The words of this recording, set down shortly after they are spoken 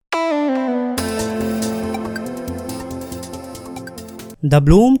The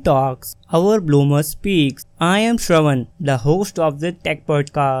Bloom Talks, our Bloomer Speaks. I am Shravan, the host of the Tech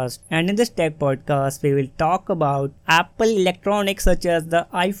Podcast, and in this Tech Podcast, we will talk about Apple electronics such as the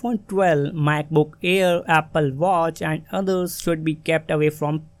iPhone 12, MacBook Air, Apple Watch, and others should be kept away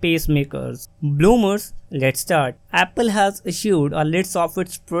from pacemakers. Bloomers, let's start. Apple has issued a list of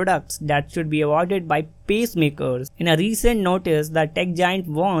its products that should be avoided by pacemakers. In a recent notice, the tech giant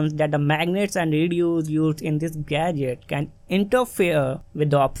warns that the magnets and radios used in this gadget can interfere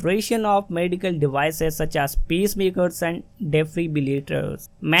with the operation of medical devices such as pacemakers and defibrillators.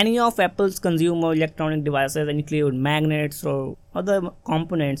 Many of Apple's consumer electronic devices include magnets or other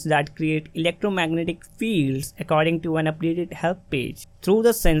components that create electromagnetic fields according to an updated help page. Through the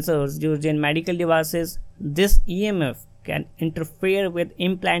sensors used in medical devices, this EMF can interfere with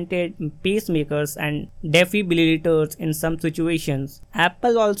implanted pacemakers and defibrillators in some situations.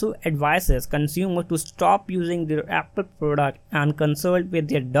 Apple also advises consumers to stop using their Apple product and consult with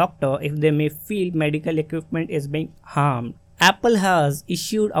their doctor if they may feel medical equipment is being harmed. Apple has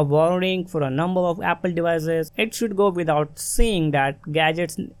issued a warning for a number of Apple devices. It should go without saying that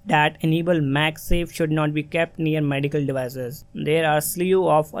gadgets that enable MagSafe should not be kept near medical devices. There are a slew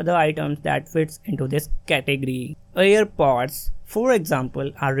of other items that fits into this category. AirPods, for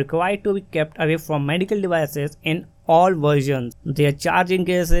example, are required to be kept away from medical devices in all versions. Their charging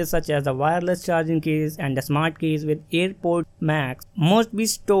cases such as the wireless charging case and the smart case with AirPod Max must be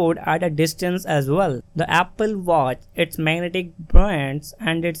stored at a distance as well. The Apple Watch, its magnetic bands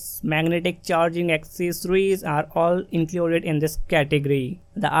and its magnetic charging accessories are all included in this category.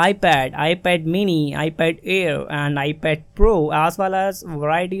 The iPad, iPad mini, iPad Air and iPad Pro as well as a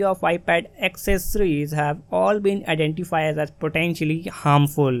variety of iPad accessories have all been identified as potentially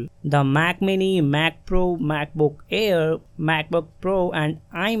harmful. The Mac mini, Mac Pro, MacBook Air, MacBook Pro and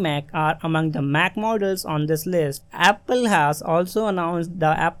iMac are among the Mac models on this list. Apple has also announced the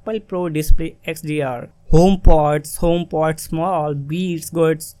Apple Pro Display XDR. HomePod Small, Beats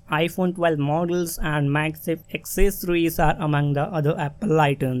Goods, iPhone 12 models and MagSafe accessories are among the other Apple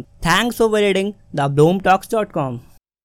items. Thanks for visiting thebloomtalks.com.